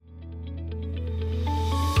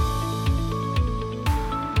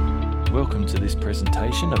Welcome to this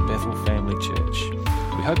presentation of Bethel Family Church.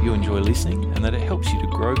 We hope you enjoy listening and that it helps you to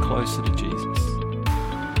grow closer to Jesus.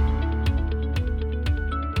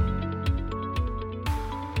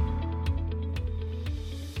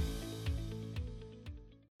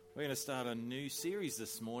 We're going to start a new series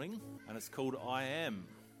this morning, and it's called I Am.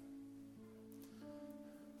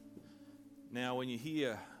 Now, when you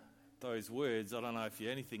hear those words, I don't know if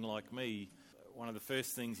you're anything like me, one of the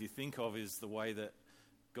first things you think of is the way that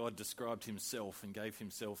God described himself and gave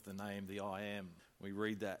himself the name, the I Am. We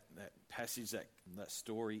read that passage, that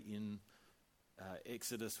story in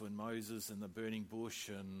Exodus when Moses and the burning bush,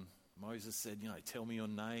 and Moses said, tell me your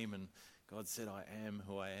name, and God said, I am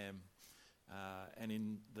who I am. And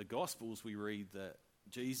in the Gospels we read that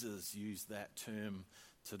Jesus used that term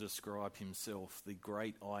to describe himself, the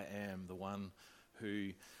great I Am, the one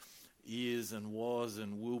who is and was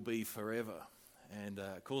and will be forever. And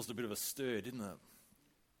it caused a bit of a stir, didn't it?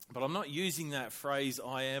 But I'm not using that phrase,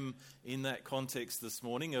 I am, in that context this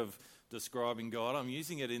morning of describing God. I'm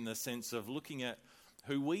using it in the sense of looking at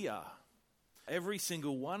who we are. Every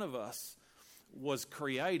single one of us was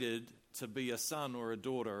created to be a son or a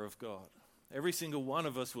daughter of God. Every single one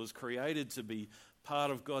of us was created to be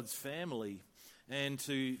part of God's family and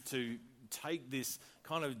to take this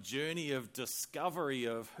kind of journey of discovery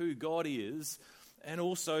of who God is, and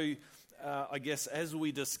also I guess as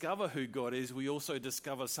we discover who God is, we also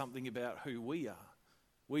discover something about who we are.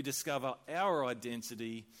 We discover our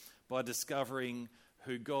identity by discovering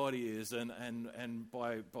who God is, and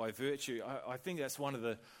by virtue, I think that's one of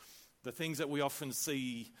the things that we often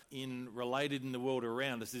see related in the world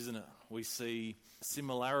around us, isn't it? We see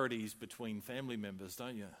similarities between family members,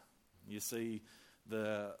 don't you? You see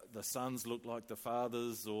the sons look like the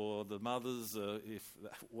fathers, or the mothers,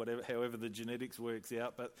 however the genetics works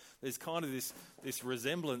out. But there's kind of this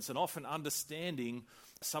resemblance, and often understanding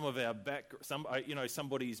some of our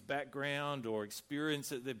somebody's background or experience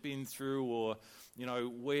that they've been through, or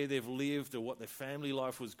where they've lived, or what their family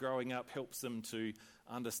life was growing up, helps them to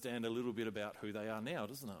understand a little bit about who they are now,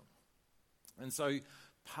 doesn't it? And so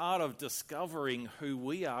part of discovering who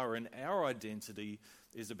we are and our identity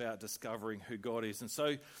is about discovering who God is. And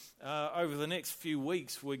so over the next few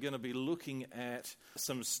weeks, we're going to be looking at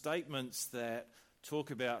some statements that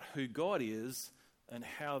talk about who God is and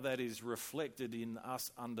how that is reflected in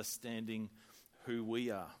us understanding who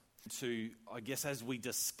we are. I guess as we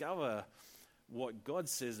discover what God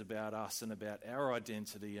says about us and about our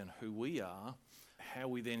identity and who we are, how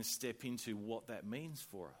we then step into what that means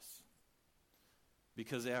for us.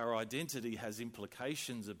 Because our identity has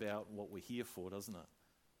implications about what we're here for, doesn't it?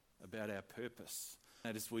 About our purpose.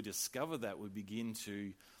 And as we discover that, we begin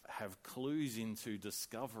to have clues into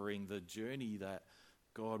discovering the journey that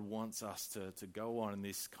God wants us to go on in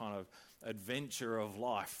this kind of adventure of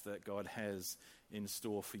life that God has in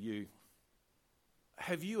store for you.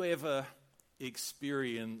 Have you ever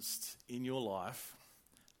experienced in your life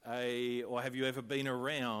or have you ever been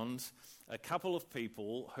around a couple of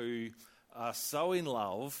people who are so in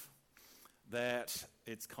love that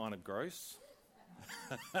it's kind of gross?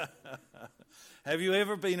 Have you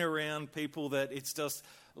ever been around people that it's just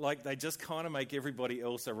like they just kind of make everybody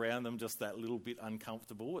else around them just that little bit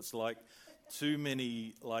uncomfortable? It's like too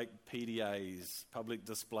many like PDAs, public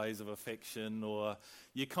displays of affection, or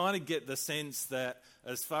you kind of get the sense that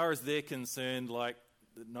as far as they're concerned, like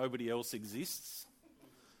nobody else exists.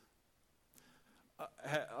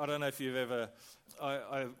 I don't know if you've ever...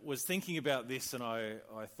 I was thinking about this, and I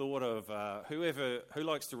thought of who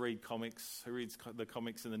likes to read comics, who reads the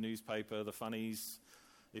comics in the newspaper, the funnies,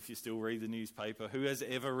 if you still read the newspaper. Who has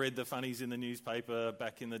ever read the funnies in the newspaper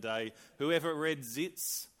back in the day? Who ever read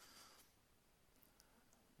Zits?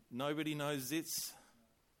 Nobody knows Zits?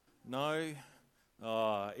 No?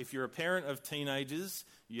 If you're a parent of teenagers,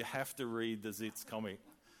 you have to read the Zits comic.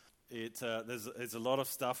 There's a lot of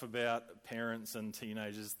stuff about parents and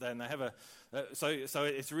teenagers. Then they have so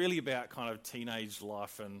it's really about kind of teenage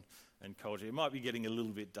life and culture. It might be getting a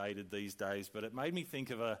little bit dated these days, but it made me think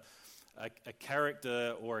of a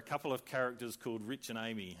character or a couple of characters called Rich and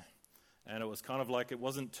Amy, and it was kind of like, it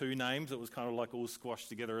wasn't two names; it was kind of like all squashed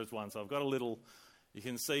together as one. So I've got a little. You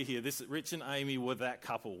can see here, this Rich and Amy were that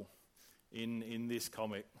couple in this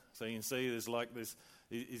comic. So you can see there's like this.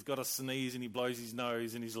 He's got a sneeze and he blows his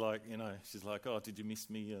nose and he's like, she's like, oh, did you miss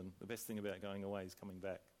me? And the best thing about going away is coming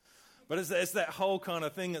back. But it's that whole kind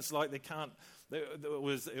of thing. It's like they can't. That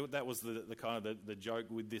was the kind of the joke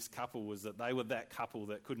with this couple, was that they were that couple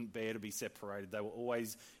that couldn't bear to be separated. They were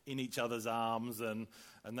always in each other's arms and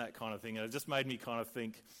that kind of thing. And it just made me kind of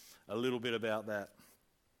think a little bit about that.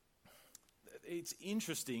 It's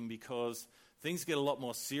interesting because things get a lot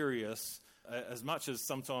more serious. As much as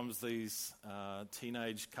sometimes these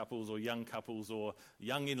teenage couples or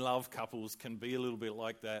young in love couples can be a little bit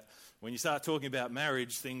like that, when you start talking about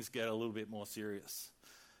marriage, things get a little bit more serious.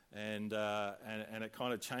 And it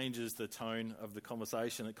kind of changes the tone of the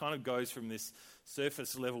conversation. It kind of goes from this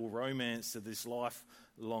surface level romance to this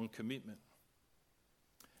lifelong commitment.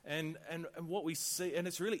 And what we see, and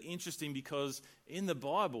it's really interesting because in the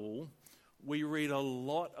Bible, we read a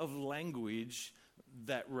lot of language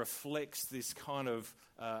that reflects this kind of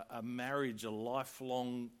a marriage, a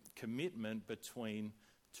lifelong commitment between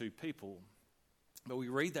two people. But we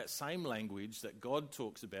read that same language that God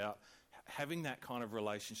talks about having that kind of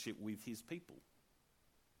relationship with his people.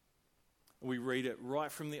 We read it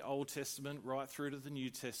right from the Old Testament, right through to the New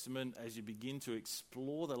Testament. As you begin to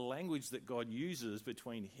explore the language that God uses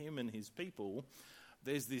between him and his people,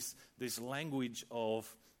 there's this language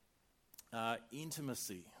of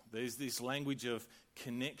intimacy. There's this language of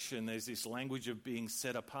connection. There's this language of being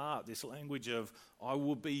set apart. This language of, I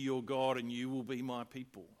will be your God and you will be my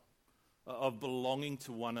people. Of belonging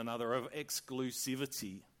to one another, of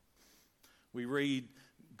exclusivity. We read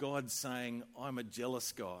God saying, I'm a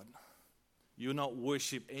jealous God. You'll not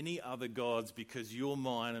worship any other gods because you're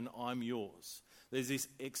mine and I'm yours. There's this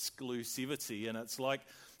exclusivity, and it's like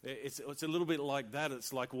it's a little bit like that.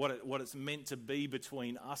 It's like what it's meant to be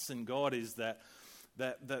between us and God is that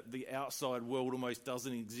the outside world almost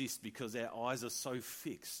doesn't exist because our eyes are so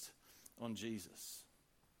fixed on Jesus.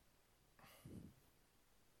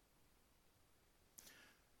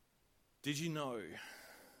 Did you know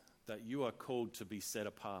that you are called to be set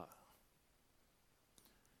apart?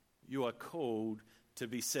 You are called to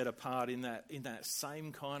be set apart in that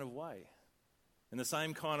same kind of way. In the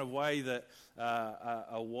same kind of way that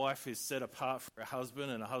a wife is set apart for a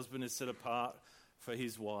husband and a husband is set apart for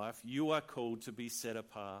his wife, you are called to be set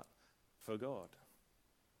apart for God.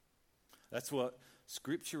 That's what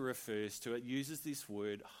Scripture refers to. It uses this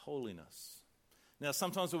word holiness. Now,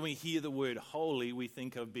 sometimes when we hear the word holy, we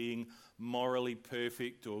think of being morally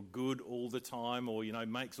perfect or good all the time, or,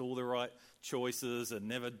 makes all the right choices and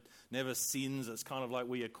never sins. It's kind of like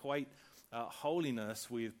we equate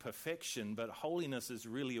holiness with perfection, but holiness is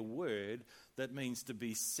really a word that means to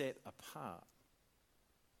be set apart.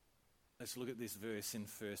 Let's look at this verse in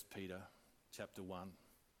 1 Peter chapter 1.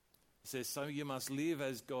 It says, so you must live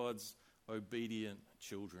as God's obedient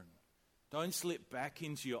children. Don't slip back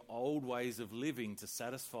into your old ways of living to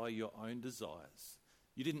satisfy your own desires.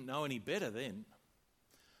 You didn't know any better then.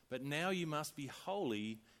 But now you must be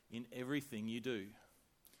holy in everything you do,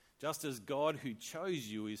 just as God who chose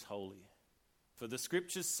you is holy. For the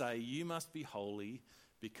Scriptures say you must be holy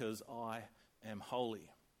because I am holy.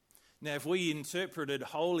 Now, if we interpreted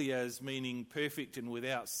holy as meaning perfect and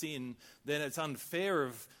without sin, then it's unfair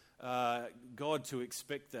of God to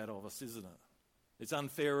expect that of us, isn't it? It's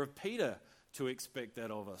unfair of Peter to expect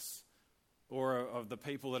that of us, or of the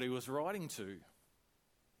people that he was writing to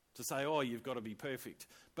say, oh, you've got to be perfect.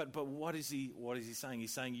 But what is he saying?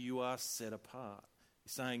 He's saying you are set apart.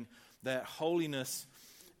 He's saying that holiness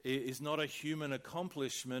is not a human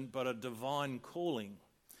accomplishment, but a divine calling.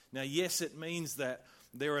 Now, yes, it means that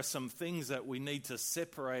there are some things that we need to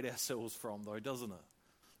separate ourselves from, though, doesn't it?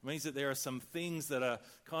 It means that there are some things that are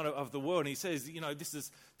kind of the world. And he says, this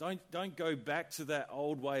is don't go back to that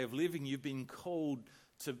old way of living. You've been called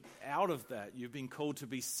out of that. You've been called to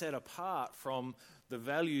be set apart from the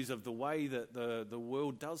values of the way that the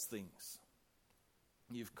world does things.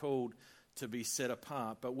 You've called to be set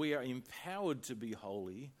apart, but we are empowered to be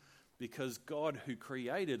holy because God who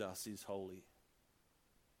created us is holy.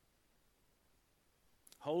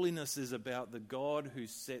 Holiness is about the God who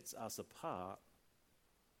sets us apart,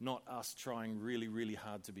 not us trying really, really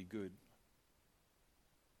hard to be good.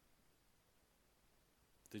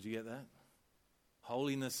 Did you get that?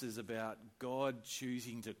 Holiness is about God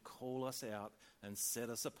choosing to call us out and set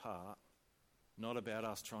us apart, not about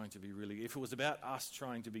us trying to be really... If it was about us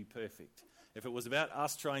trying to be perfect, if it was about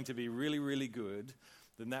us trying to be really, really good,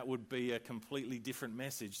 then that would be a completely different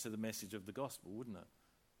message to the message of the gospel, wouldn't it?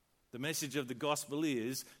 The message of the gospel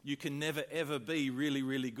is you can never ever be really,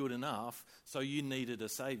 really good enough, so you needed a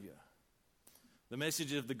saviour. The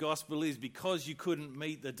message of the gospel is because you couldn't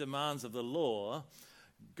meet the demands of the law,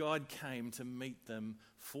 God came to meet them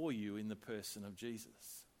for you in the person of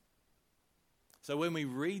Jesus. So when we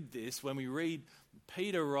read this, when we read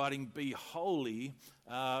Peter writing, be holy,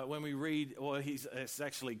 when we read, it's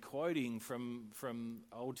actually quoting from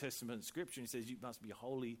Old Testament scripture, he says, you must be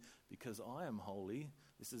holy because I am holy.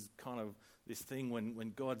 This is kind of this thing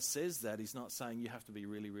when God says that, he's not saying you have to be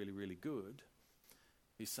really, really, really good.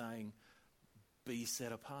 He's saying, be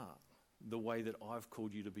set apart. the way that I've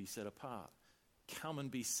called you to be set apart. Come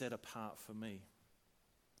and be set apart for me.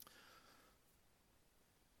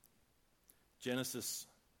 Genesis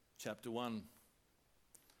chapter 1,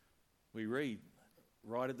 we read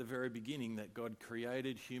right at the very beginning that God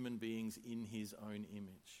created human beings in his own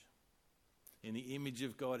image. In the image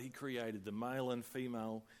of God, he created them, male and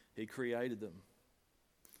female, he created them.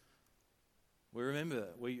 We remember,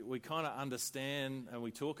 we kind of understand and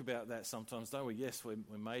we talk about that sometimes, don't we? Yes, we're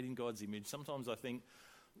made in God's image. Sometimes I think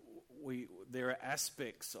there are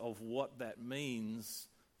aspects of what that means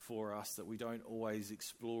for us that we don't always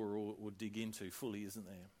explore or dig into fully, isn't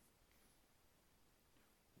there?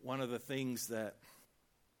 One of the things that,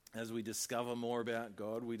 as we discover more about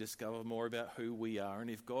God, we discover more about who we are. And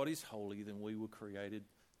if God is holy, then we were created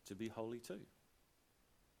to be holy too.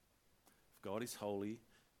 If God is holy,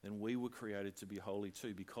 then we were created to be holy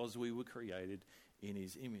too, because we were created in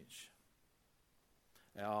his image.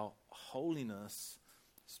 Our holiness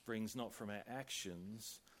springs not from our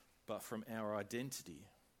actions, but from our identity.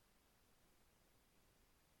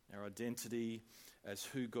 Our identity as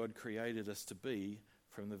who God created us to be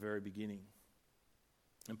from the very beginning.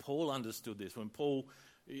 And Paul understood this. When Paul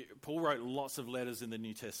wrote lots of letters in the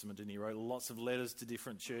New Testament, and he wrote lots of letters to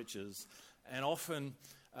different churches, and often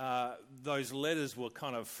those letters were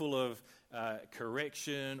kind of full of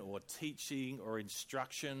correction or teaching or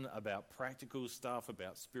instruction about practical stuff,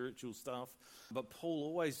 about spiritual stuff. But Paul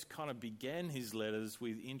always kind of began his letters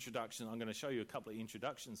with introduction. I'm going to show you a couple of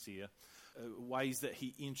introductions here. Ways that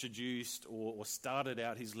he introduced or started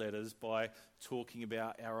out his letters by talking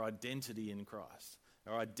about our identity in Christ.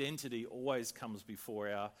 Our identity always comes before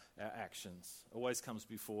our actions, always comes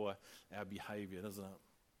before our behavior, doesn't it?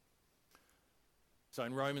 So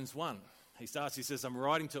in Romans 1, he says, I'm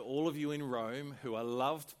writing to all of you in Rome who are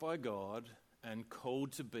loved by God and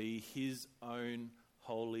called to be his own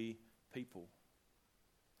holy people.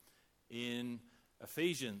 In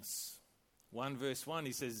Ephesians 1 verse 1,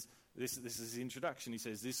 he says, this is his introduction. He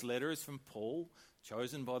says, this letter is from Paul,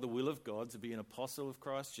 chosen by the will of God to be an apostle of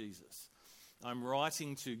Christ Jesus. I'm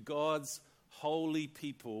writing to God's holy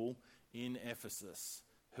people in Ephesus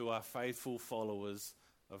who are faithful followers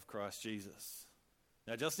of Christ Jesus.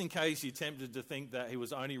 Now, just in case you're tempted to think that he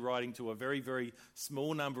was only writing to a very, very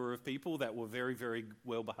small number of people that were very, very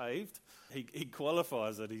well behaved, he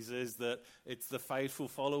qualifies it. He says that it's the faithful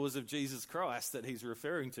followers of Jesus Christ that he's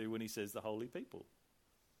referring to when he says the holy people.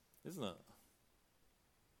 Isn't it?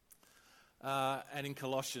 And in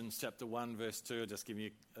Colossians chapter 1 verse 2, I'll just give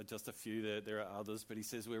you just a few, there are others, but he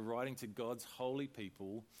says we're writing to God's holy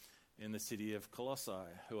people in the city of Colossae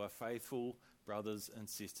who are faithful brothers and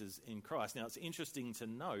sisters in Christ. Now it's interesting to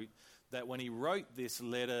note that when he wrote this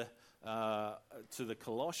letter to the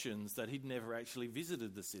Colossians, that he'd never actually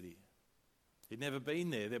visited the city. He'd never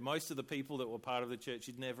been there. That most of the people that were part of the church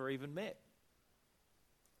he'd never even met.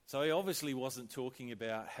 So he obviously wasn't talking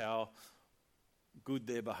about how good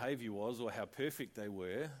their behaviour was or how perfect they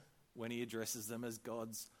were when he addresses them as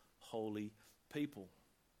God's holy people.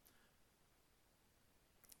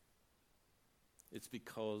 It's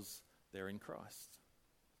because they're in Christ,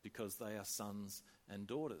 because they are sons and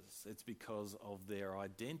daughters. It's because of their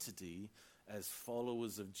identity as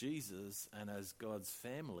followers of Jesus and as God's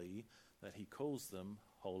family that he calls them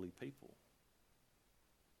holy people.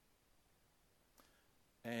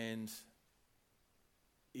 And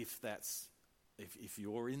if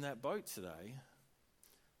you're in that boat today,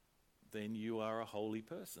 then you are a holy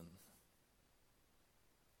person.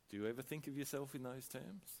 Do you ever think of yourself in those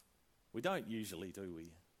terms? We don't usually, do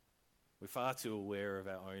we? We're far too aware of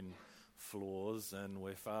our own flaws, and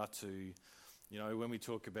we're far too, when we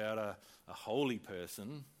talk about a holy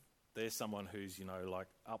person, they're someone who's, like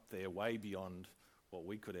up there way beyond what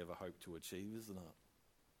we could ever hope to achieve, isn't it?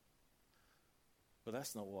 But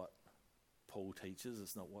that's not what Paul teaches.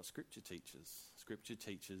 It's not what Scripture teaches. Scripture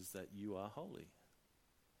teaches that you are holy.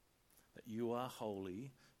 That you are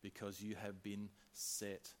holy because you have been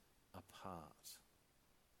set apart.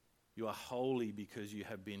 You are holy because you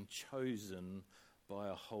have been chosen by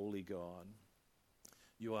a holy God.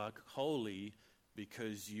 You are holy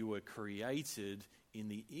because you were created in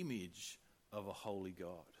the image of a holy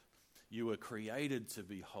God. You were created to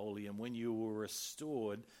be holy, and when you were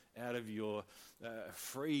restored out of your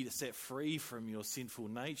set free from your sinful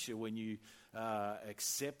nature, when you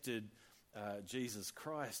accepted Jesus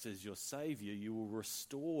Christ as your Saviour, you were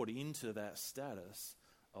restored into that status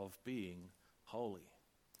of being holy.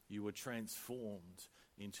 You were transformed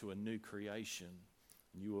into a new creation,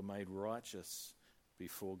 and you were made righteous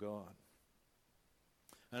before God.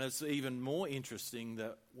 And it's even more interesting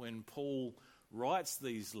that when Paul writes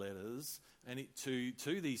these letters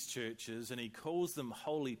to these churches, and he calls them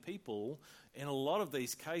holy people, in a lot of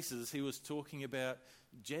these cases he was talking about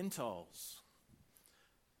Gentiles.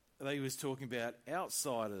 He was talking about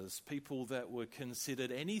outsiders, people that were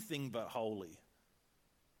considered anything but holy.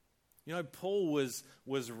 You know, Paul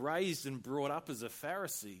was raised and brought up as a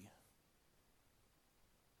Pharisee.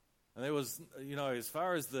 And there was, you know, as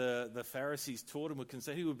far as the Pharisees taught him were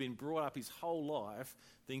concerned, he had been brought up his whole life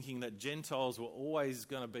thinking that Gentiles were always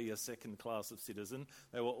going to be a second class of citizen.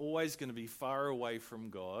 They were always going to be far away from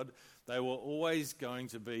God. They were always going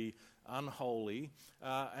to be unholy.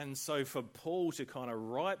 And so for Paul to kind of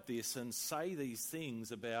write this and say these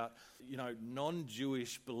things about, you know,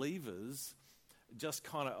 non-Jewish believers just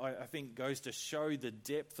kind of, I think, goes to show the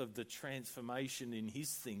depth of the transformation in his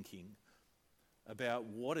thinking about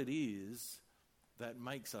what it is that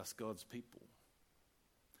makes us God's people,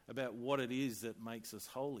 about what it is that makes us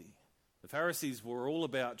holy. The Pharisees were all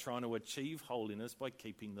about trying to achieve holiness by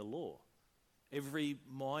keeping the law. Every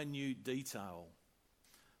minute detail.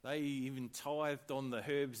 They even tithed on the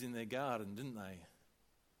herbs in their garden, didn't they?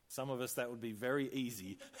 Some of us, that would be very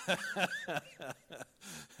easy.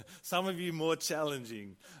 Some of you more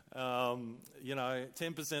challenging.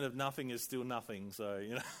 10% of nothing is still nothing. So,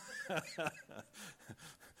 you know.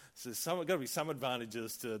 So there's got to be some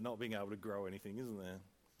advantages to not being able to grow anything, isn't there?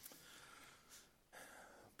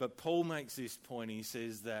 But Paul makes this point. He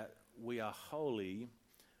says that we are holy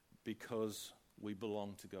because we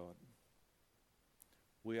belong to God.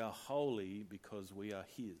 We are holy because we are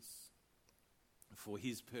his, for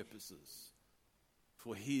his purposes,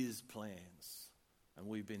 for his plans. And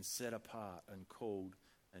we've been set apart and called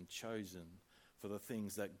and chosen for the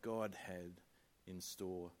things that God had in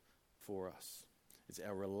store for us. It's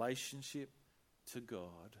our relationship to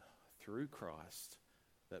God through Christ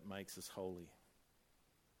that makes us holy.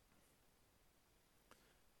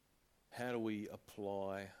 How do we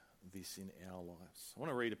apply this in our lives? I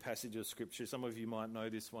want to read a passage of scripture. Some of you might know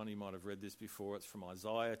this one. You might have read this before. It's from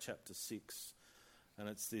Isaiah chapter 6. And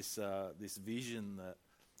it's this vision that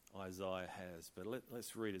Isaiah has. But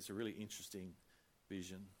let's read it. It's a really interesting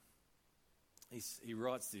vision. He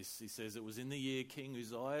writes this. He says, "It was in the year King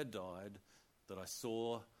Uzziah died that I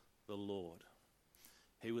saw the Lord.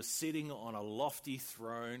 He was sitting on a lofty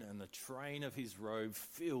throne, and the train of his robe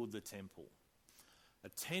filled the temple.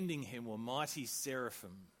 Attending him were mighty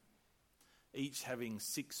seraphim, each having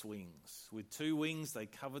 6 wings. With 2 wings they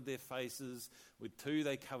covered their faces, with 2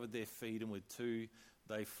 they covered their feet, and with 2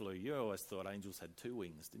 they flew." You always thought angels had 2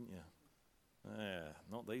 wings, didn't you?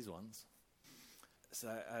 Not these ones.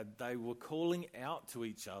 So they were calling out to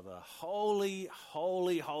each other, "Holy,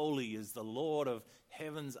 holy, holy is the Lord of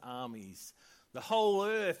heaven's armies. The whole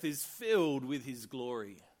earth is filled with his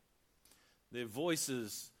glory." Their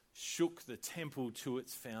voices shook the temple to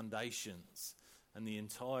its foundations, and the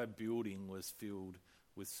entire building was filled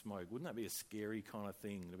with smoke. Wouldn't that be a scary kind of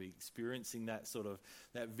thing to be experiencing that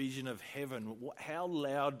vision of heaven? How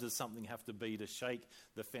loud does something have to be to shake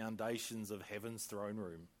the foundations of heaven's throne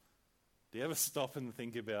room? Do you ever stop and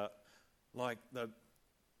think about,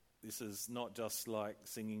 this is not just like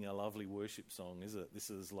singing a lovely worship song, is it? This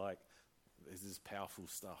is powerful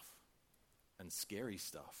stuff and scary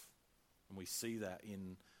stuff. And we see that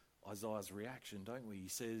in Isaiah's reaction, don't we? He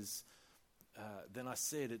says, "Then I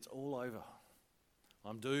said, it's all over.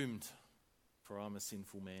 I'm doomed, for I'm a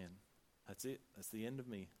sinful man." That's it. That's the end of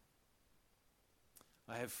me.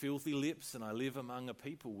 "I have filthy lips, and I live among a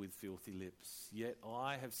people with filthy lips. Yet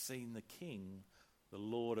I have seen the King, the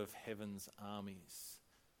Lord of heaven's armies."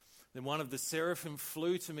 Then one of the seraphim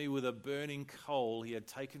flew to me with a burning coal he had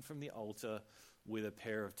taken from the altar with a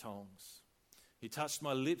pair of tongs. He touched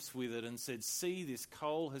my lips with it and said, "See, this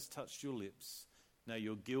coal has touched your lips. Now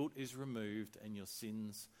your guilt is removed and your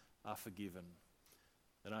sins are forgiven."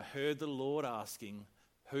 Then I heard the Lord asking,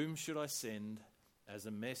 "Whom should I send as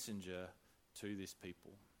a messenger to this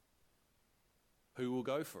people? Who will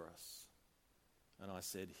go for us?" And I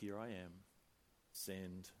said, "Here I am,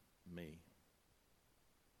 send me."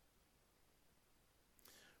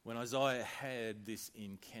 When Isaiah had this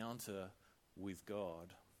encounter with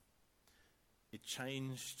God, it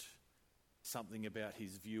changed something about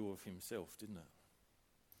his view of himself, didn't it?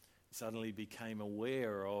 He suddenly became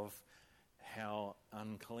aware of how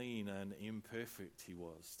unclean and imperfect he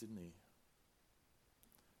was, didn't he?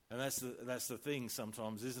 And that's the thing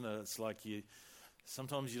sometimes, isn't it? It's like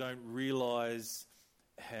sometimes you don't realise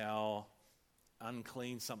how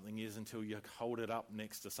unclean something is until you hold it up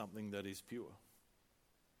next to something that is pure.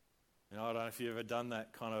 I don't know if you've ever done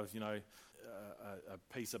that kind of,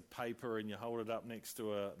 a piece of paper and you hold it up next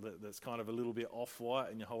to that's kind of a little bit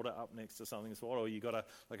off-white, and you hold it up next to something that's white, or you got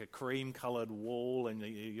a cream-coloured wall and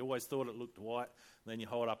you always thought it looked white, and then you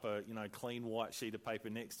hold up a clean white sheet of paper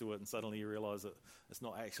next to it, and suddenly you realise that it's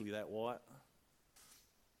not actually that white.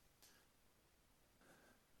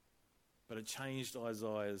 But it changed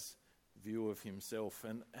Isaiah's view of himself,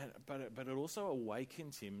 but it also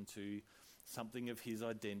awakened him to something of his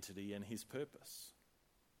identity and his purpose.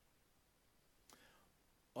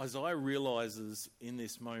 Isaiah realizes in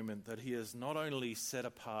this moment that he is not only set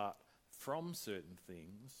apart from certain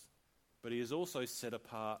things, but he is also set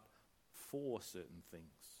apart for certain things.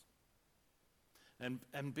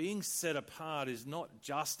 And being set apart is not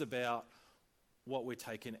just about what we're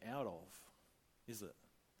taken out of, is it?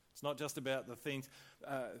 It's not just about the things.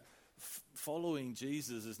 Following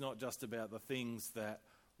Jesus is not just about the things that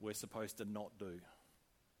we're supposed to not do.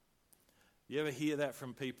 You ever hear that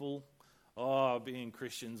from people? Oh, being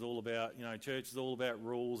Christian's all about, church is all about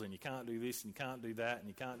rules, and you can't do this and you can't do that, and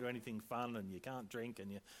you can't do anything fun, and you can't drink and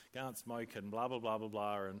you can't smoke, and blah, blah, blah, blah,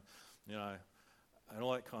 blah, and, and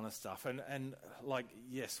all that kind of stuff. And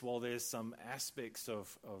yes, while there's some aspects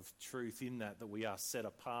of truth in that we are set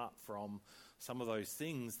apart from some of those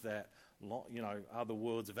things that, are the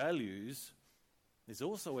world's values, there's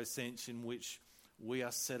also a sense in which we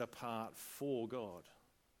are set apart for God.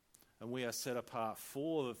 And we are set apart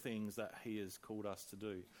for the things that he has called us to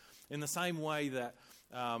do. In the same way that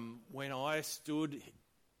when I stood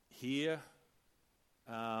here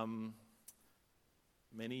many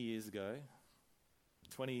years ago,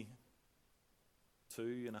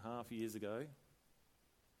 22 and a half years ago,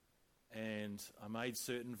 and I made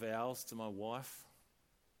certain vows to my wife.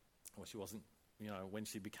 Well, she wasn't, when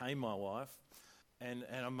she became my wife. And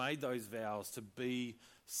I made those vows to be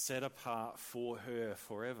set apart for her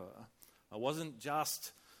forever. I wasn't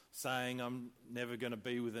just saying I'm never going to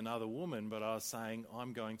be with another woman, but I was saying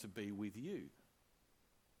I'm going to be with you.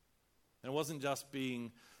 And it wasn't just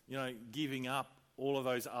being, giving up all of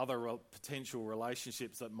those other potential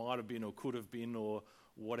relationships that might have been or could have been or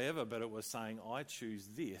whatever, but it was saying I choose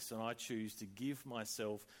this, and I choose to give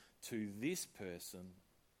myself to this person,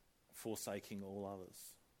 forsaking all others.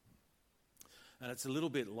 And it's a little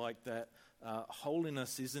bit like that.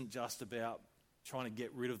 Holiness isn't just about trying to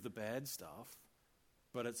get rid of the bad stuff,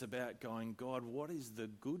 but it's about going, God, what is the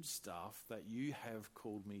good stuff that you have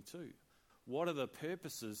called me to? What are the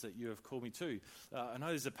purposes that you have called me to? I know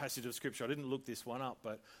there's a passage of scripture, I didn't look this one up,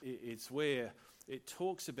 but it's where it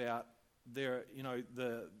talks about the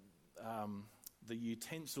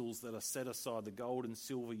utensils that are set aside, the gold and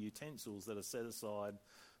silver utensils that are set aside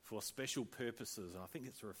for special purposes, and I think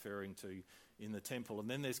it's referring to in the temple. And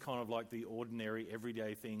then there's kind of like the ordinary,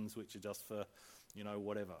 everyday things which are just for,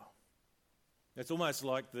 whatever. It's almost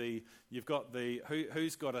like you've got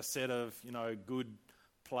who's got a set of, good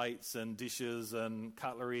plates and dishes and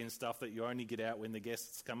cutlery and stuff that you only get out when the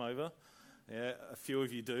guests come over. Yeah, a few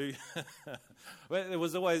of you do. Well, there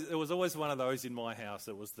was always one of those in my house.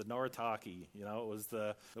 It was the Noritake. It was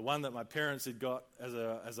the one that my parents had got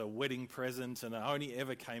as a wedding present, and it only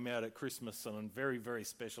ever came out at Christmas and on very, very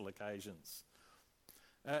special occasions.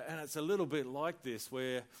 And it's a little bit like this,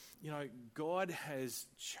 where God has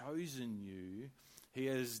chosen you. He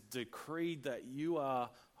has decreed that you are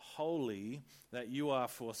holy, that you are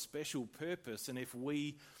for a special purpose, and if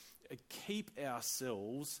we keep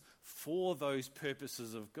ourselves for those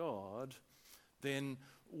purposes of God, then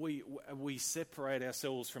we separate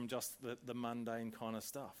ourselves from just the mundane kind of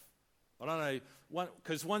stuff. I don't know,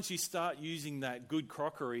 because once you start using that good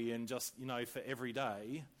crockery and just, for every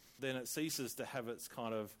day, then it ceases to have its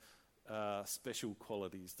kind of special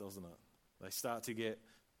qualities, doesn't it? They start to get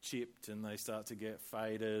chipped and they start to get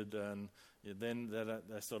faded, and then they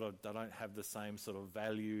don't have the same sort of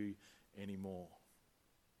value anymore.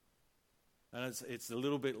 And it's a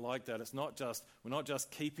little bit like that. We're not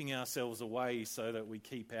just keeping ourselves away so that we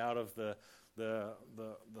keep out of the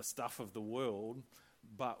stuff of the world,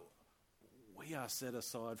 but we are set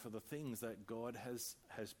aside for the things that God has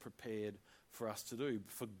prepared for us to do,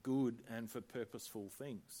 for good and for purposeful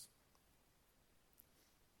things.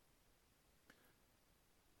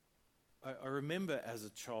 I remember as a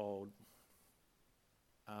child,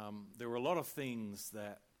 there were a lot of things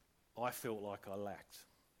that I felt like I lacked.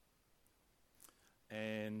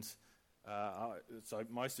 And so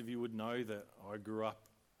most of you would know that I grew up,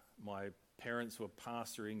 my parents were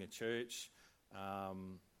pastoring a church,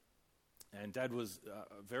 and Dad was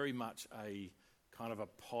very much a kind of a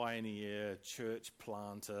pioneer, church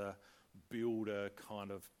planter, builder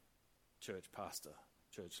kind of church pastor,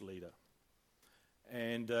 church leader.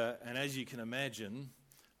 And as you can imagine,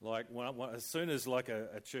 Like, as soon as like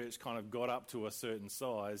a church kind of got up to a certain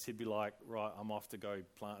size, he'd be like, right, I'm off to go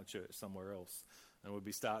plant a church somewhere else. And we'd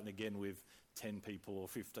be starting again with 10 people or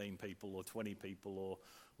 15 people or 20 people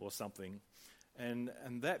or something. And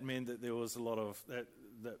that meant that there was a lot of,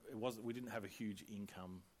 we didn't have a huge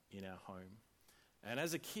income in our home. And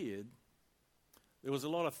as a kid, there was a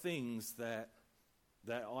lot of things that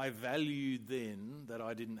I valued then that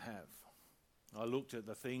I didn't have. I looked at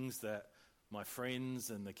the things that my friends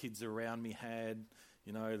and the kids around me had,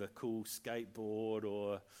 you know, the cool skateboard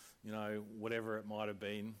or, you know, whatever it might have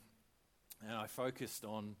been. And I focused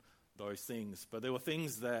on those things. But there were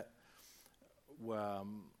things that were,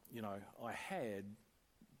 you know, I had,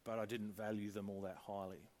 but I didn't value them all that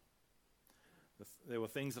highly. There were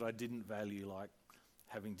things that I didn't value, like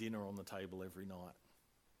having dinner on the table every night.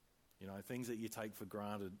 You know, things that you take for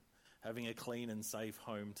granted. Having a clean and safe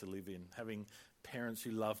home to live in. Having parents who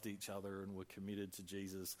loved each other and were committed to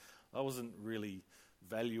Jesus. I wasn't really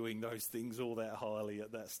valuing those things all that highly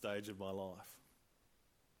at that stage of my life.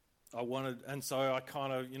 And so I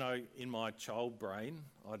kind of, you know, in my child brain,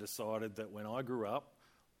 I decided that when I grew up,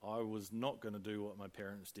 I was not going to do what my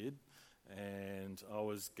parents did, and I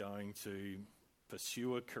was going to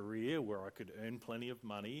pursue a career where I could earn plenty of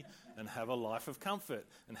money and have a life of comfort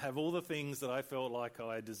and have all the things that I felt like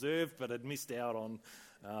I deserved but had missed out on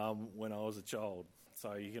when I was a child.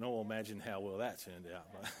 So you can all imagine how well that turned out.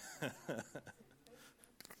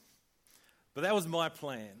 But that was my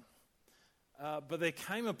plan. But there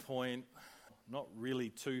came a point, not really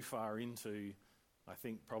too far into, I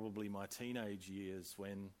think probably my teenage years,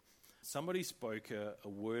 when somebody spoke a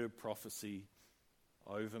word of prophecy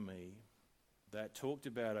over me that talked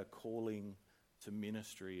about a calling to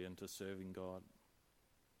ministry and to serving God.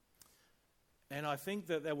 And I think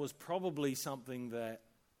that was probably something that,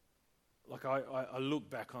 like I look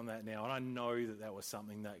back on that now, and I know that was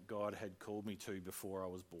something that God had called me to before I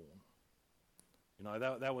was born. You know,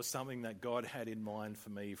 that was something that God had in mind for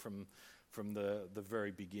me from the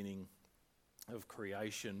very beginning of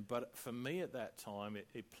creation. But for me at that time,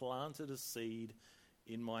 it planted a seed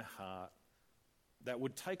in my heart that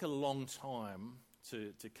would take a long time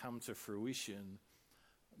to come to fruition,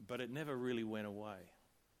 but it never really went away.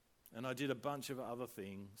 And I did a bunch of other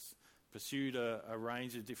things, pursued a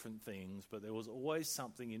range of different things, but there was always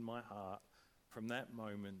something in my heart from that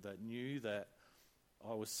moment that knew that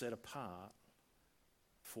I was set apart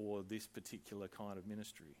for this particular kind of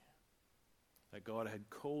ministry, that God had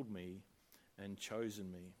called me and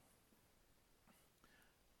chosen me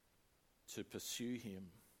to pursue him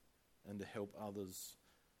and to help others,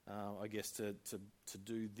 I guess, to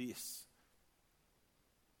do this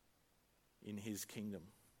in his kingdom.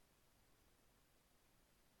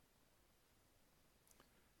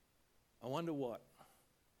 I wonder what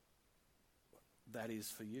that is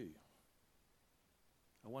for you.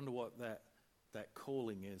 I wonder what that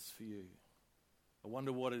calling is for you. I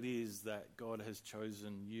wonder what it is that God has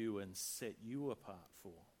chosen you and set you apart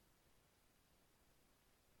for.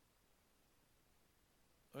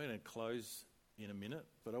 I'm going to close in a minute,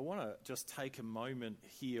 but I want to just take a moment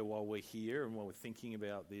here while we're here and while we're thinking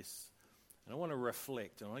about this, and I want to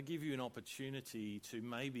reflect, and I want to give you an opportunity to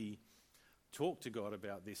maybe talk to God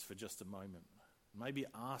about this for just a moment. Maybe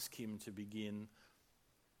ask him to begin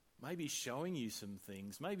maybe showing you some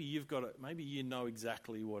things. Maybe maybe you know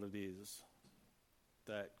exactly what it is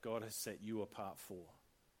that God has set you apart for.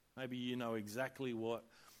 Maybe you know exactly what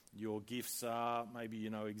your gifts are. Maybe you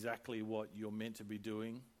know exactly what you're meant to be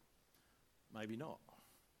doing. Maybe not.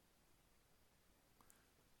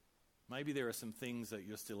 Maybe there are some things that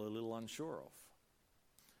you're still a little unsure of.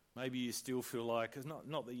 Maybe you still feel like, it's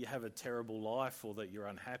not that you have a terrible life or that you're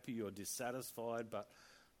unhappy or dissatisfied, but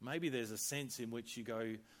maybe there's a sense in which you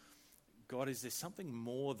go, God, is there something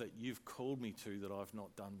more that you've called me to that I've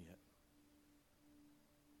not done yet?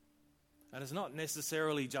 And it's not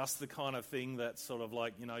necessarily just the kind of thing that's sort of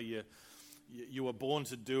like, you know, you were born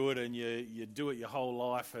to do it and you do it your whole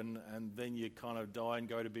life and then you kind of die and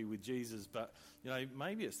go to be with Jesus. But, you know,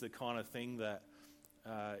 maybe it's the kind of thing that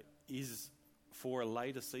is for a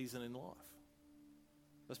later season in life.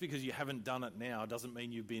 Just because you haven't done it now doesn't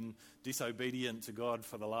mean you've been disobedient to God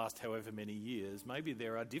for the last however many years. Maybe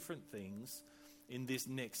there are different things in this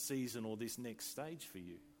next season or this next stage for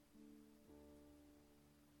you.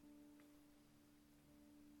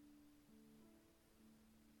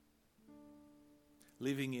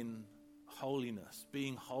 Living in holiness,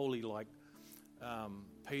 being holy like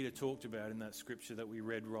Peter talked about in that scripture that we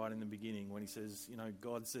read right in the beginning when he says, you know,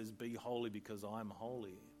 God says, be holy because I'm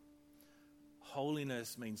holy.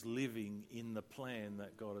 Holiness means living in the plan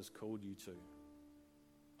that God has called you to.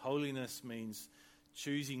 Holiness means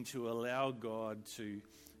choosing to allow God to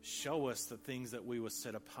show us the things that we were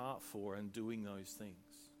set apart for and doing those things.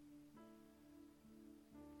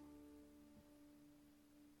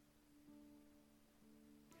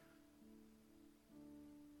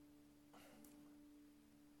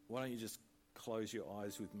 Why don't you just close your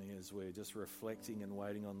eyes with me as we're just reflecting and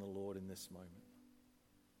waiting on the Lord in this moment.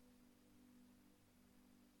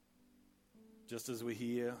 Just as we're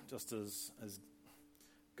here, just as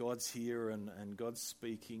God's here and God's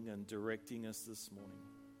speaking and directing us this morning.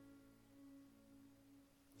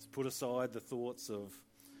 Let's put aside the thoughts of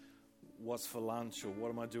what's for lunch or what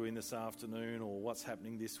am I doing this afternoon or what's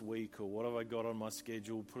happening this week or what have I got on my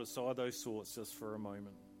schedule. Put aside those thoughts just for a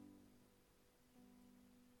moment.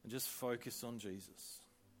 And just focus on Jesus.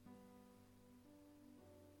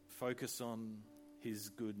 Focus on his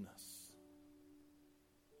goodness.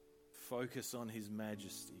 Focus on his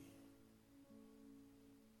majesty.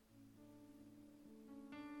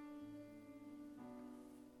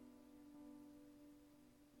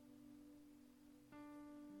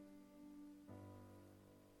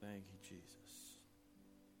 Thank you, Jesus.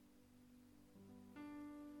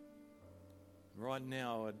 Right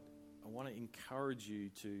now, I want to encourage you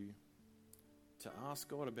to ask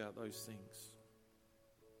God about those things.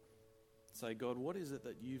 Say, God, what is it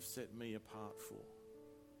that you've set me apart for?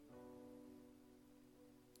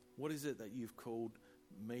 What is it that you've called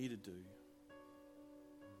me to do?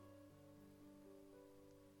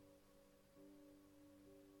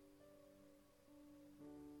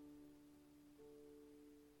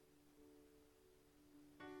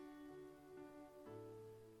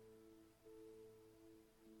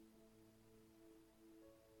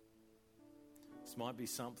 This might be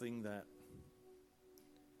something that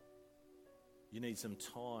you need some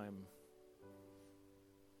time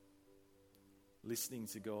listening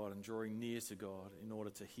to God and drawing near to God in order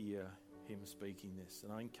to hear him speaking this.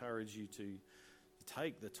 And I encourage you to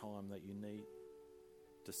take the time that you need,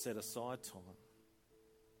 to set aside time,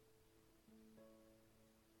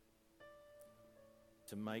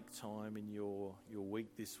 to make time in your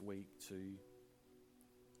week this week to,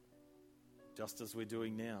 just as we're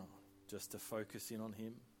doing now, just to focus in on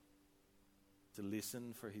him, to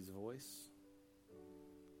listen for his voice,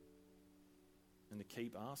 and to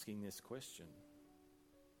keep asking this question.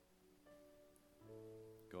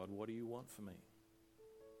 God, what do you want for me?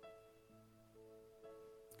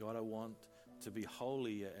 God, I want to be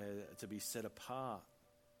holy, to be set apart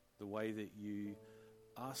the way that you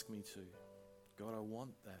ask me to. God, I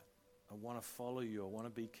want that. I want to follow you. I want to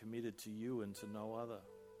be committed to you and to no other.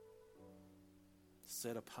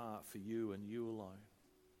 Set apart for you and you alone.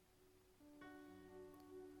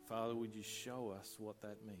 Father, would you show us what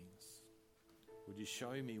that means? Would you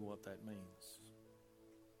show me what that means?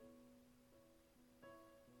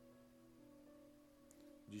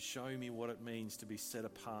 Would you show me what it means to be set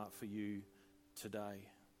apart for you today?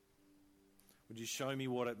 Would you show me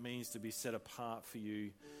what it means to be set apart for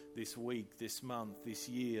you this week, this month, this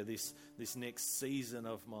year, this next season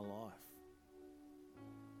of my life?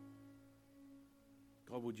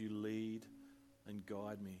 God, would you lead and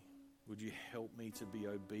guide me? Would you help me to be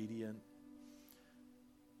obedient?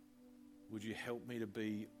 Would you help me to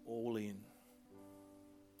be all in,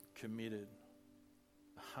 committed,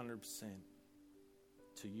 100%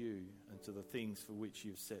 to you and to the things for which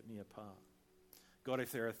you've set me apart? God,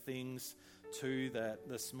 if there are things too that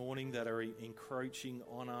this morning that are encroaching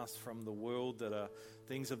on us from the world, that are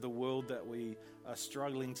things of the world that we are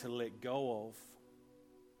struggling to let go of,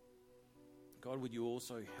 God, would you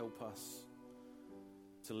also help us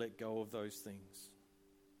to let go of those things?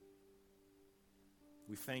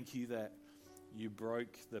 We thank you that you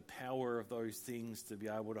broke the power of those things to be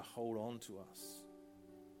able to hold on to us,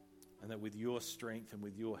 and that with your strength and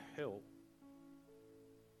with your help,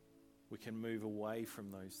 we can move away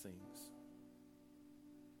from those things.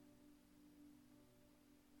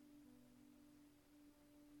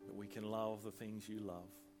 That we can love the things you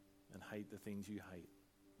love and hate the things you hate.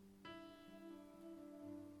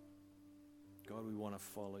 God, we want to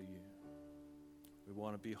follow you. We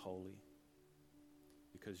want to be holy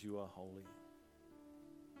because you are holy.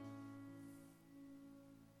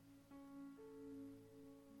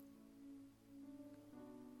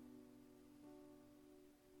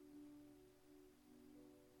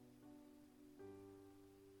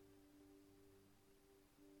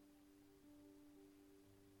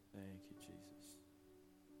 Thank you, Jesus.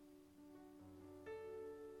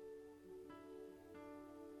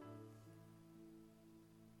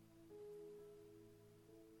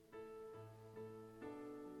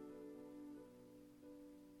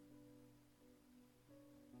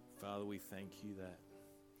 Father, we thank you that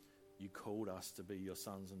you called us to be your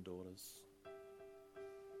sons and daughters.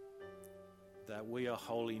 That we are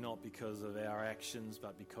holy not because of our actions,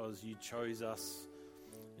 but because you chose us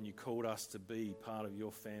and you called us to be part of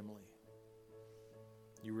your family.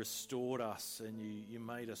 You restored us and you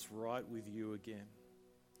made us right with you again,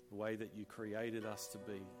 the way that you created us to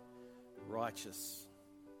be, righteous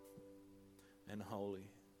and holy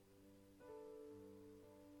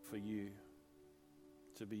for you,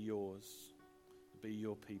 to be yours, to be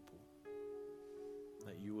your people,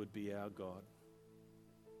 that you would be our God.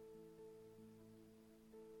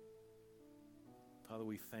 Father,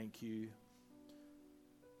 we thank you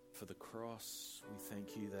for the cross. We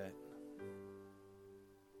thank you that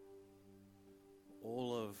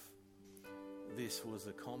all of this was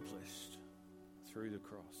accomplished through the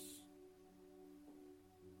cross.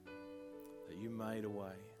 That you made a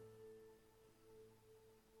way.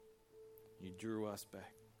 You drew us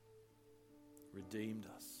back. Redeemed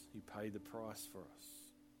us. You paid the price for us.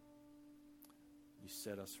 You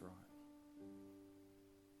set us right.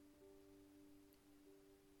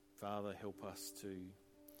 Father, help us to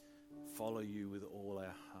follow you with all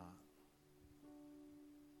our heart,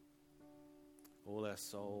 all our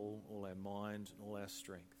soul, all our mind, and all our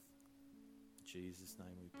strength. In Jesus'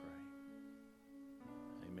 name we pray.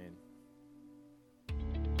 Amen.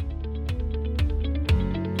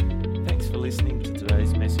 Thanks for listening to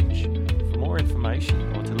today's message. For more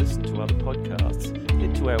information or to listen to other podcasts,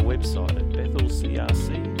 head to our website at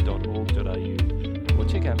bethelcrc.org.au or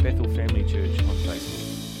check out Bethel Family Church on Facebook.